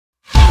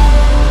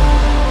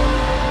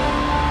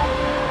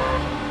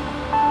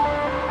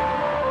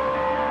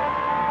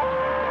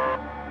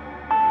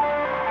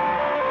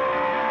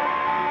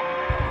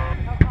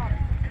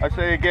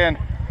say again,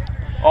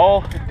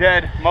 all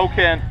dead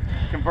MOKO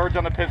converge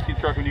on the Penske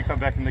truck when you come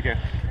back in the game.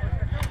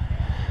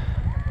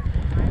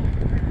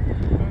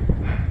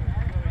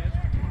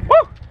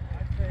 Woo!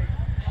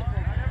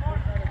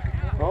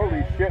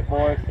 Holy shit,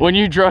 boys. When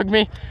you drugged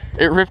me,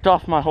 it ripped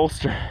off my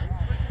holster.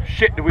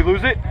 Shit, did we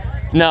lose it?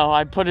 No,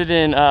 I put it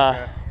in,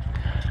 Okay.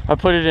 I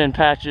put it in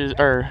Patches,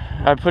 or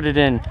I put it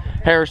in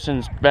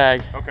Harrison's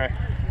bag. Okay.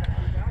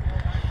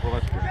 Well,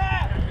 that's good.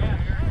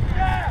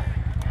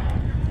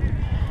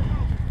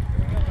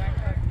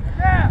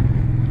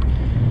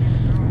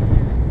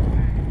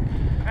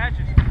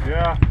 Patches.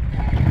 Yeah.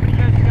 You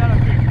guys got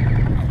up here.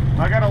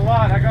 I got a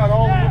lot. I got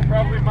all of them,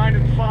 probably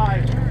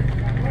 -5.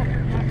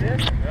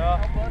 Yeah.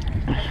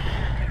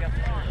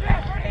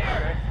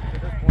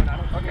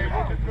 Okay,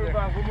 we'll just move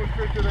on. We'll move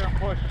straight to there and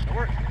push.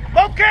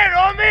 MOKO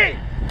on me!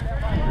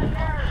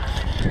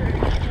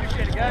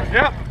 Appreciate it, guys.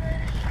 Yep.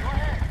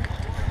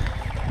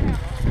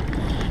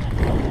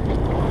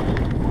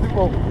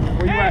 Zippo,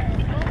 where you at?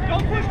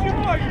 Don't push too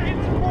far, you're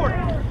getting support.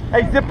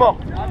 Hey, Zippo.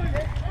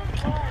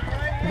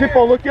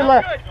 Zippo, look your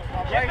left.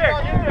 Get there,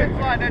 get there.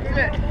 Fine, that's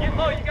it. Get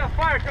low, you got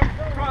fire coming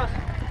across.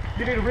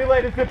 You need to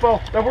relay to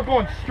Zippo that we're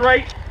going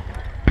straight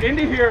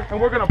into here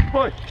and we're going to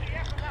push.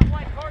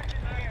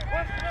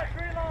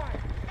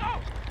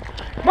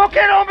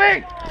 MOKO on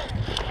me!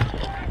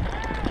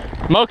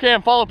 MOKO,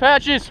 follow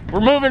Patches.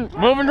 We're moving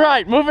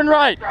right, moving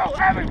right. Go,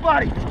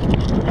 everybody!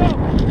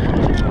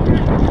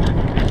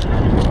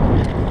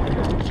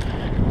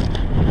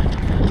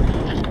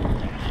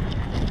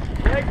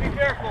 Hey, be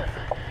careful.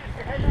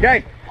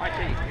 Okay,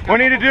 what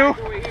do you need to do?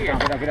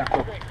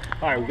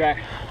 All right, we got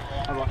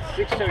about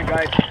 6, 7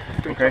 guys.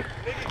 Okay.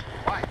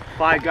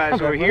 5 guys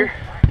over here.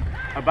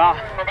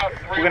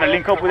 We're gonna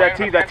link up with that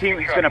team. That team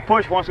is gonna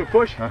push. Once we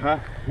push,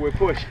 we'll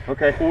push.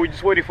 Okay. We're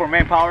just waiting for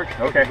manpower.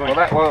 Okay,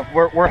 well,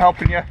 we're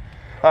helping you.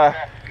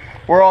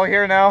 We're all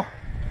here now.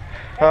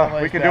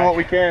 We can do what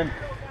we can.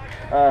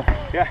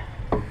 Yeah.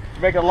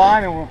 Make a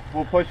line and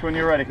we'll push when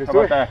you're ready. How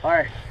about that? All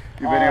right.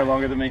 You've been here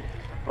longer than me.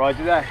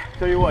 Roger that.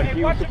 Tell you what, if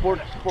you support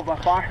by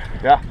fire,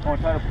 Yeah. I want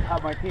to try to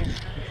have my team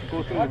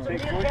go through the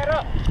safe point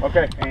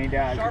Okay. and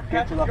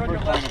get to the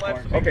first line of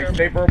fire. Okay,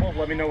 stay verbal.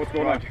 Let me know what's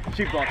going on.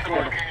 Sheep block,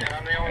 squad.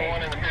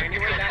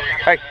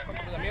 Hey.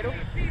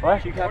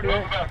 What? Sheep happy with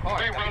it?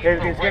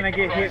 It's gonna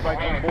get hit by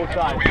both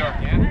sides.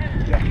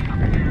 Yeah.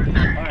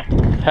 All right.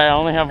 Hey, I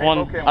only have one.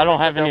 Okay, I don't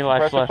have any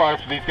life left. Fire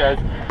for these guys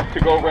to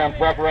go around,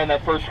 wrap around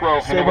that first row,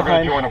 and then we're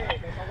going to join them.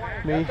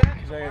 Me,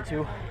 because I got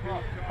 2.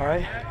 All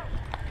right.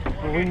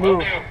 When we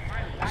move,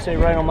 stay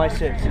right on my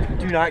 6.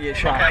 Do not get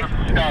shot.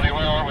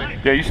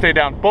 Yeah, you stay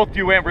down. Both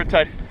you and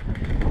Riptide.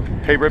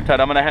 Hey, Riptide,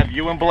 I'm going to have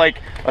you and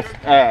Blake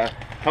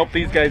help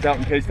these guys out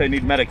in case they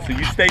need medics. So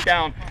you stay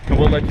down, and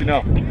we'll let you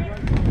know.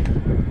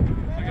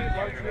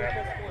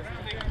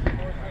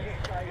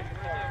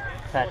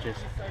 Patches.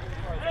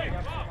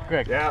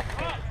 Greg. Yeah.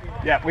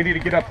 Yeah, we need to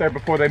get up there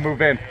before they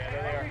move in.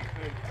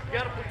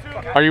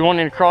 Are you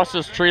wanting to cross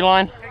this tree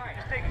line?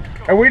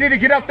 And we need to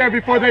get up there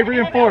before they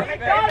reinforce.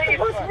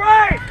 Push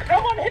right!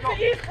 Someone hit the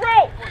east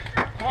row!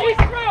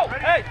 East row!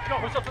 Hey, go!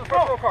 Push up to the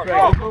first row car.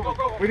 Go!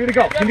 We need to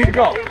go. You need to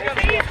go.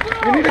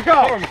 You need to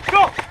go.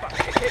 Go!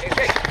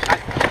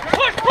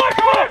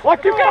 Push!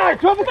 Watch your guys.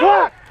 12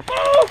 o'clock.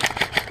 Move!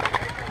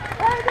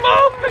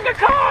 Move! Pick a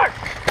car!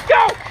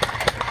 Go!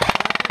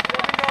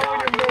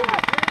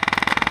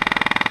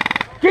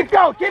 Keep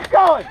going. Keep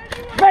going.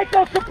 Make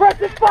those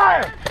suppressive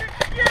fire.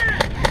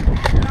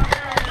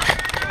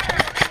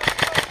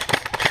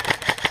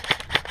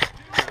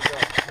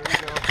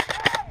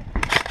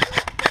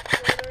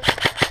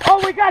 Oh,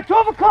 we got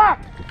 12 o'clock.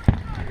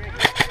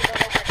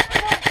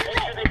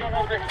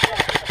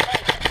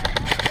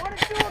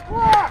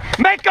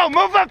 MAKO,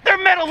 move up their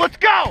middle. Let's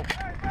go.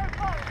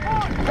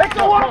 Let's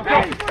go on,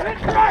 baby.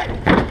 That's right.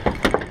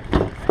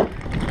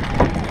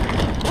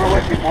 We're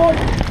with you, boys.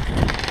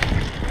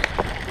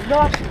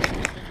 Enough.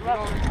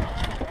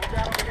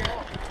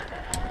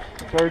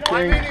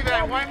 13.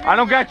 I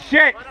don't got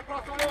shit.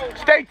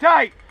 Stay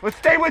tight. Let's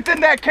stay within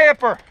that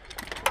camper.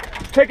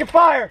 Taking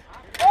fire.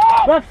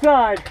 Left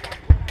side.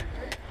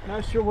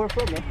 Not sure where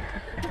from, though.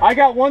 I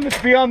got one that's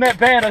beyond that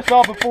van I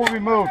saw before we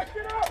moved.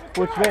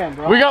 Which van,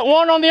 bro? We got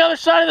one on the other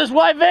side of this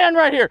white van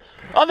right here.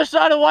 Other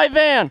side of the white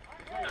van.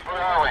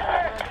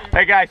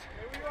 Hey guys.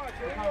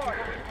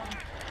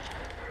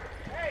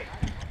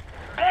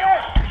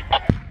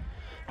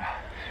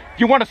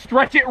 You want to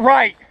stretch it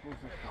right.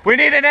 We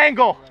need an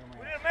angle.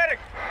 We need a medic.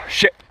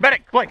 Shit.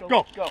 Medic, Blake,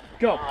 go.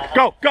 Go.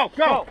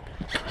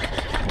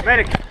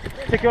 Medic.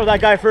 Take care of that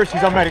guy first.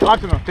 He's on medic.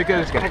 After him. Take care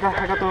of this guy.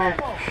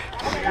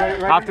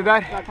 After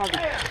that,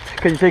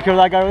 can you take care of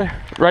that guy over there?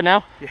 Right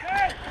now? Yeah.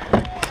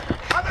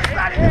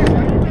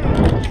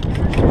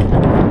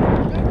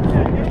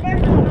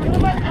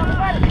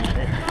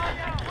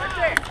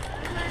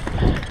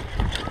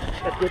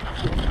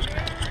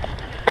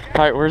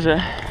 All right, where's it?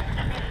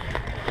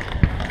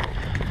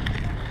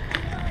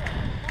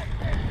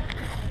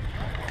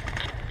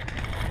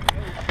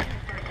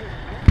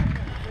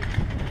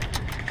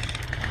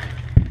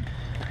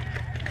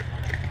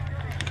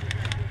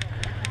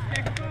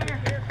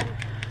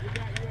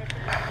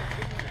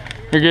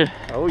 You're good.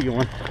 Oh, you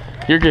won.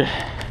 You're good.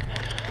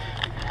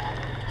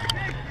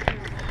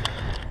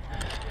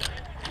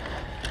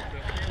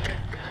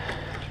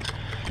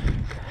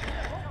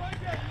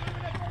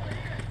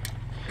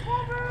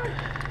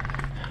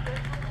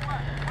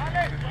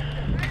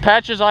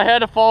 Patches, I had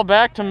to fall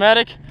back to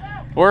medic.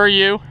 Where are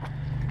you?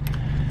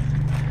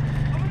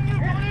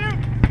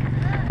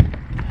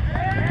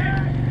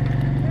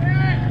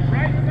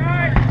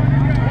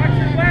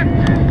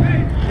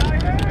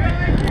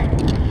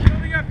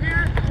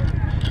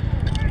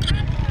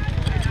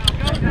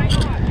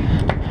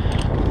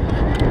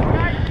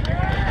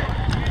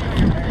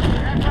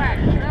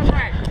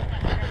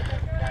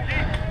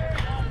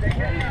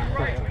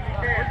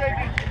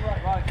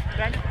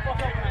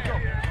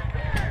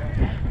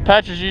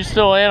 Patches, you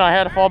still in? I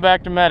had to fall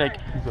back to medic.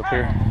 He's up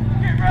here.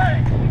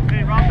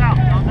 Hey, round out,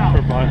 round out.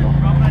 We're behind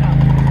him. Round that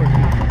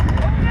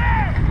out.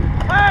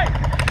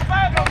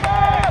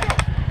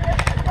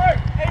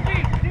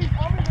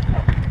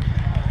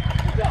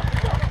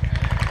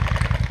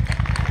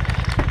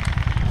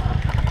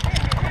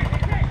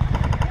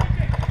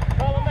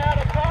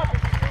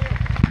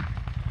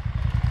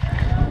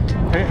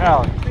 Hey,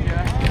 Alex.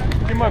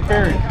 See my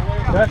bearings.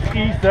 That's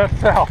east, that's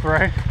south,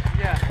 right?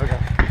 Yeah. Okay.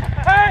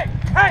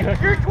 Hey,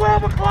 you're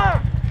 12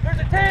 o'clock. There's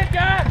a 10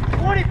 guy,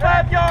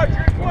 25 yards,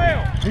 you're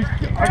 12.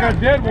 I got a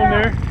dead one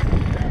there.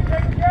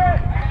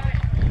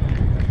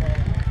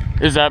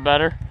 Is that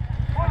better?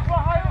 What's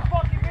behind the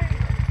fucking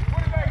meeting?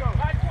 Where did they go?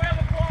 At 12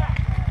 o'clock.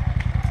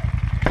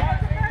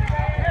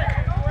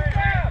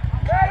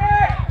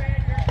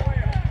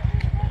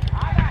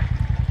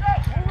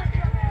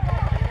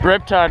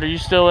 Riptide, are you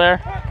still there?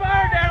 Put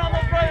fire down on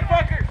those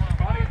motherfuckers.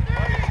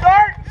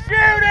 Start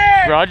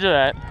shooting. Roger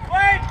that.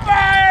 Wait,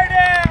 fire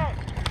down.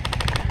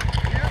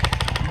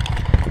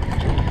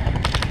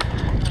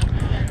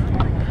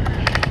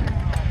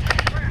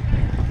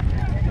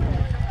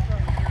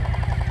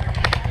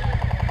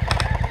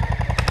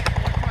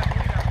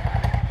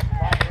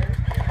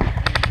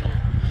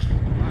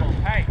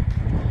 Hey,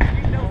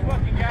 keep those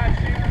fucking guys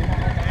shooting.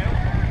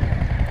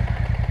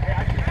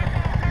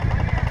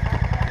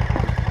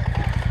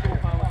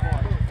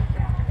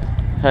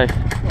 Hey.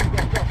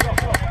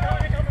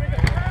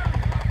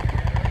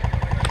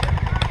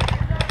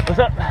 What's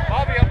up?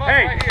 Bobby, I'm up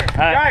Hey, right here.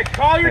 guys,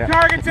 call your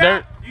targets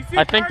out. You see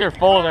I think they're targets,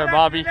 full call there, them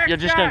out Bobby. to the next You're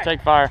just gonna guy.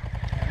 take fire.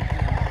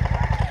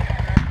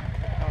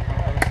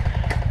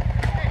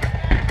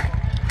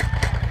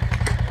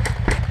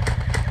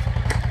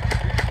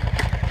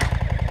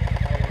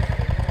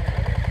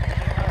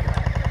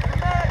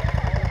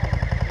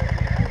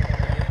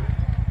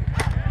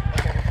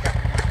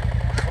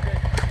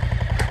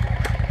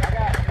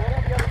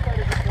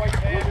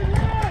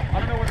 I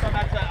don't know what's on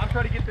that side. I'm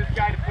trying to get this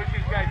guy to push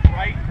these guys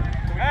right.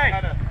 So we can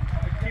kind of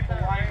keep the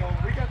line going.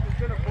 We got the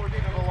center portion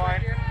of the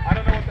line. I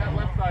don't know what that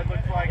left side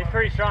looks like. It's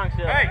pretty strong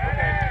still. Hey,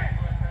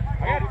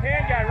 I got a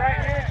 10 guy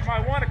right here. It's my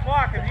 1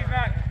 o'clock, and he's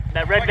not.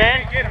 That red like, I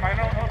band? can't get him. I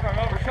don't know if I'm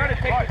over. We're trying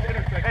to take this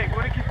intersection. Hey,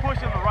 we're gonna keep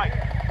pushing on the right.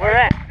 Where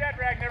at? Dead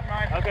rag, never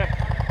mind. Okay.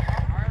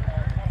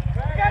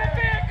 We got a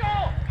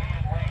vehicle!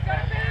 We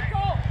got a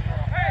vehicle!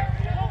 Hey,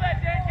 pull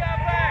that dead guy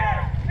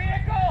back!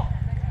 Vehicle!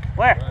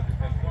 Where?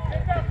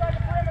 Just outside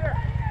the perimeter!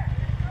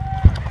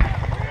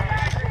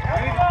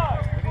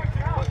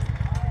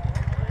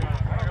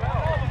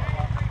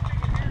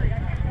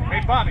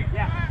 Hey, Bobby.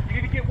 Yeah. You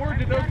need to get word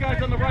to those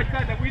guys on the right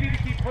side that we need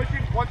to keep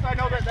pushing. Once I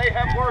know that they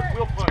have word,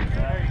 we'll push.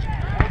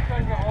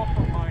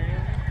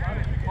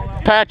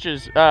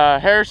 Patches,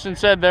 Harrison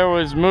said there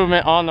was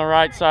movement on the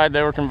right side.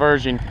 They were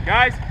converging.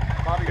 Guys,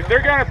 if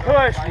they're gonna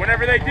push,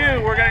 whenever they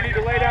do, we're gonna need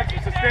to lay down some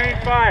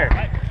sustained fire.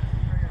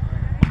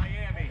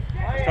 Miami.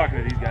 I was talking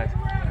to these guys.